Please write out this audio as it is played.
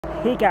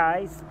Hey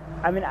guys,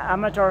 I'm in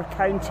Amador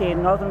County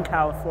in Northern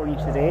California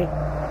today.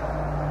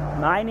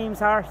 My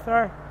name's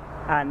Arthur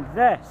and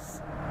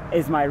this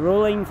is my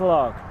rolling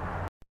vlog.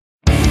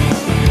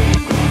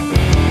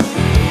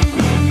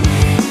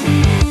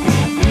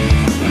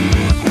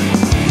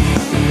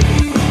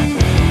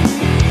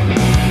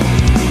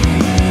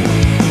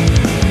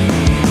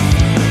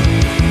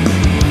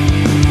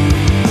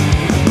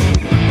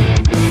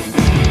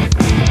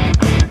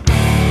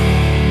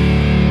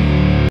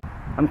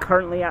 I'm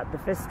currently at the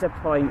vista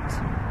point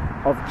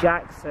of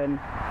Jackson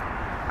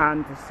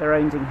and the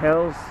surrounding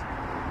hills.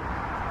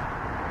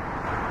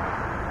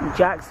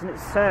 Jackson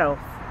itself,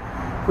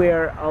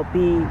 where I'll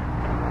be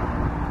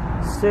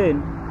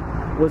soon,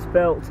 was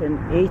built in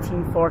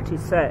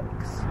 1846,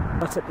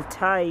 but at the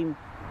time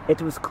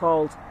it was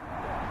called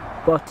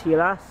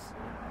Botillas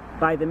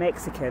by the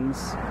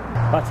Mexicans.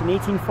 But in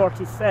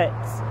 1846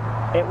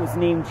 it was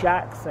named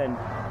Jackson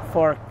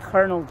for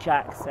Colonel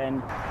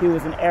Jackson, who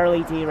was an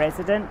early day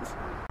resident.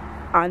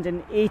 And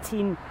in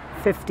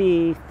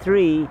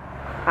 1853,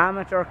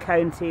 Amador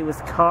County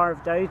was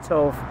carved out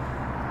of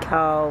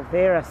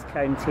Calaveras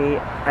County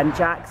and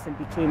Jackson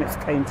became its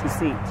county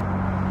seat.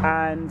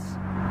 And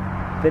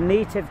the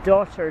native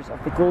Daughters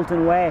of the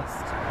Golden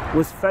West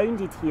was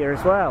founded here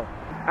as well.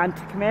 And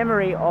to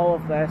commemorate all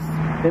of this,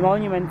 the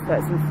monument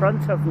that's in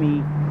front of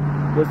me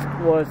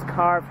was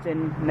carved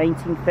in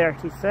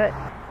 1936.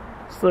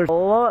 So there's a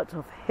lot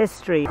of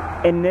history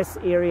in this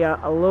area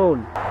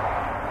alone.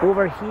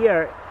 Over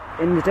here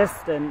in the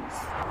distance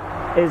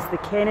is the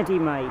Kennedy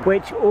Mine,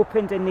 which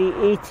opened in the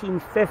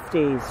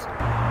 1850s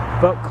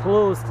but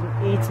closed in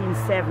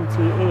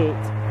 1878.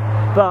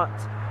 But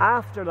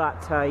after that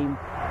time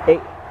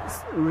it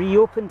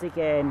reopened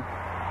again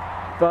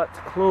but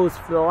closed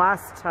for the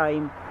last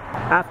time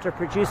after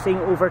producing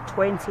over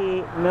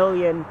 $28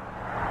 million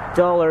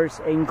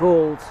in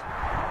gold,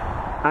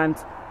 and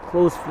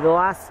closed for the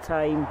last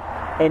time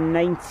in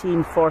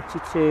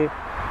 1942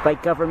 by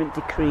government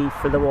decree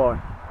for the war.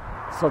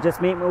 So I'll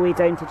just make my way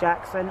down to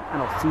Jackson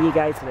and I'll see you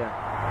guys there.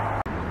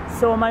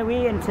 So on my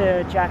way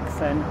into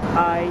Jackson,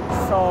 I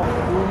saw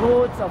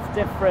loads of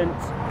different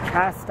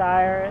cast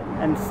iron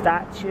and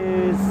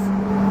statues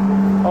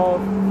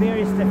of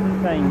various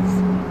different things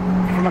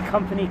from a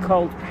company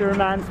called Poor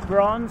Man's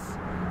Bronze,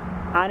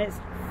 and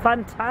it's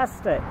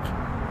fantastic.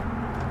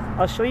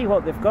 I'll show you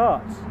what they've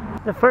got.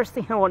 The first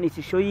thing I wanted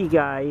to show you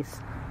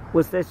guys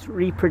was this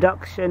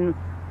reproduction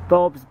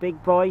Bob's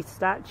Big Boy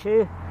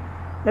statue.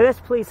 Now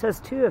this place has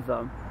two of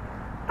them,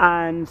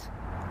 and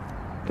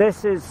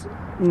this is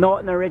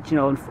not an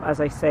original, as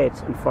I said,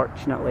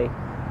 unfortunately,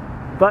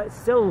 but it's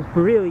still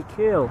really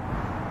cool.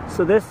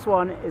 So this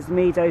one is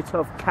made out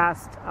of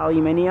cast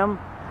aluminium,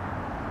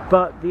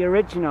 but the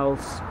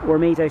originals were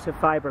made out of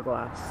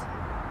fiberglass,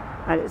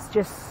 and it's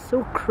just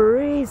so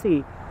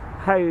crazy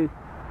how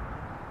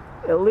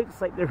it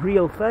looks like the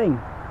real thing.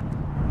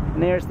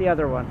 And there's the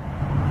other one.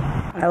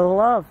 I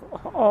love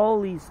all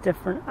these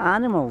different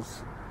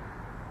animals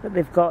that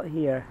they've got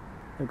here.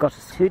 They've got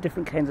two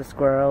different kinds of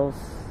squirrels,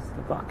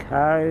 they've got a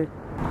cow.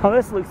 Oh,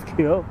 this looks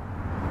cool.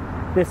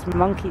 This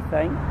monkey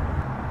thing,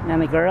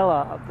 and the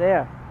gorilla up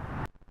there.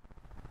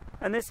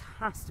 And this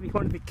has to be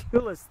one of the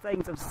coolest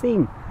things I've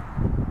seen.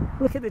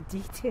 Look at the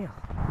detail.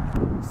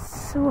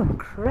 So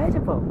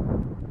incredible.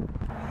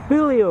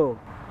 Julio.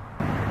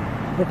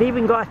 They've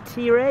even got a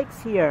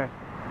T-Rex here.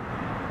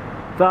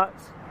 But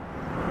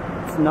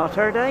it's not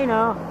our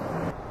dino.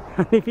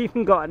 They've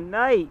even got a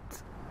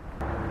knight.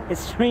 It's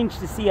strange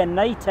to see a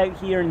knight out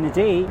here in the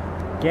day.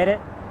 Get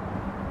it?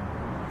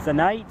 It's a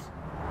knight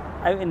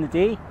out in the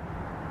day.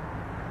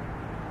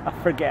 I'll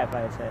forget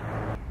about it.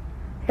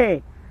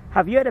 Hey,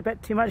 have you had a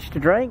bit too much to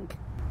drink?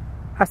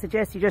 I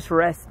suggest you just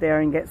rest there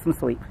and get some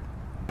sleep.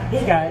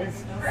 Hey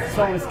guys,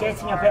 so I was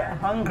getting a bit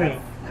hungry,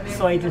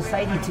 so I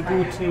decided to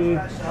go to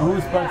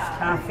Rosebud's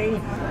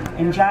Cafe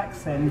in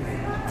Jackson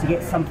to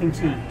get something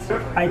to eat.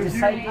 I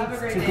decided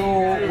to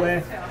go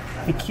with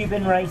the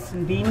Cuban rice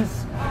and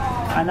beans,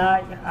 and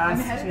I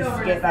asked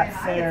to get that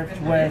served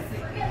with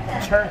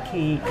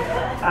turkey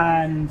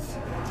and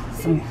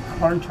some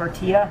corn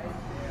tortilla.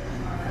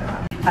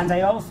 And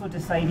I also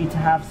decided to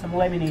have some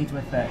lemonade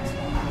with it.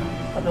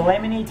 But the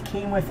lemonade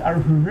came with a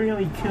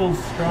really cool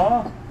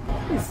straw.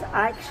 It's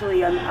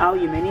actually an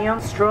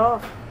aluminium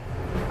straw,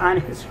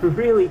 and it's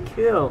really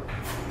cool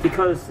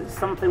because it's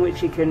something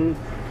which you can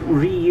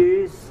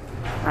reuse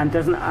and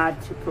doesn't add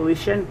to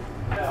pollution.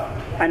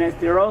 And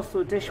they're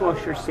also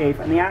dishwasher safe,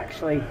 and they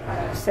actually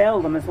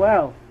sell them as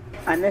well.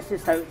 And this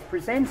is how it's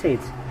presented.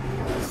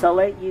 So I'll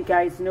let you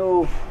guys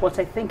know what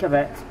I think of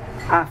it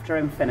after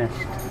I'm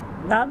finished.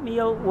 That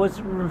meal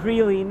was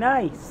really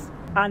nice,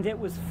 and it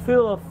was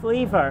full of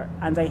flavour,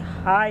 and I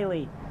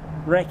highly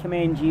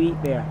recommend you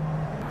eat there.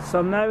 So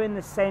I'm now in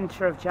the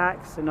centre of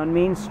Jackson on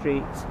Main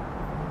Street,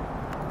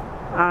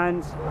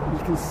 and you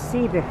can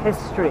see the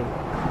history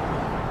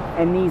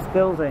in these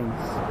buildings.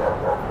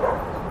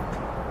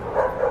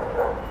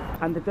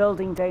 And the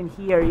building down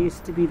here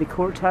used to be the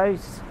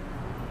courthouse,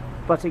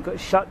 but it got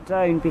shut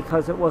down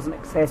because it wasn't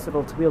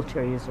accessible to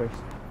wheelchair users.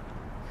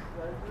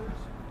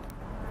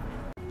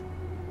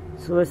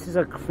 So this is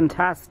a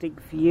fantastic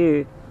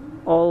view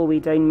all the way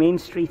down Main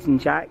Street in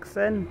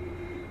Jackson,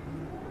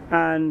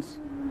 and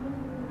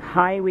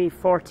Highway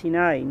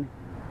 49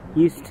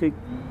 used to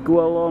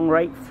go along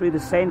right through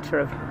the centre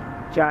of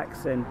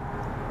Jackson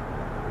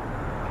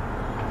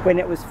when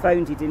it was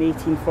founded in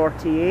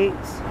 1848,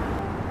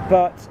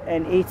 but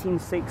in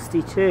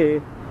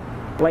 1862,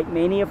 like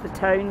many of the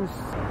towns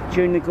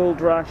during the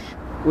gold rush,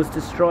 was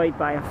destroyed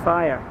by a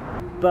fire.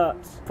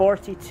 But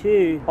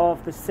 42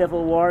 of the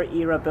Civil War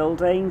era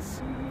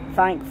buildings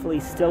thankfully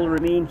still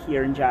remain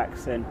here in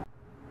Jackson,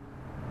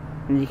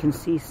 and you can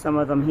see some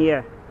of them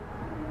here.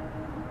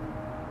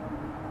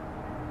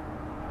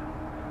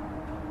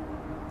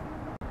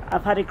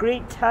 I've had a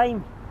great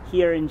time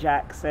here in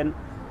Jackson,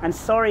 and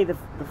sorry the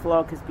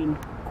vlog has been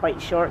quite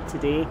short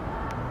today,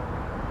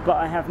 but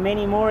I have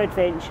many more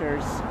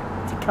adventures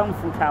to come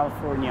from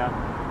California.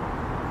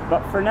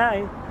 But for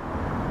now,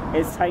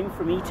 it's time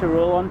for me to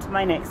roll on to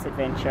my next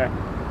adventure.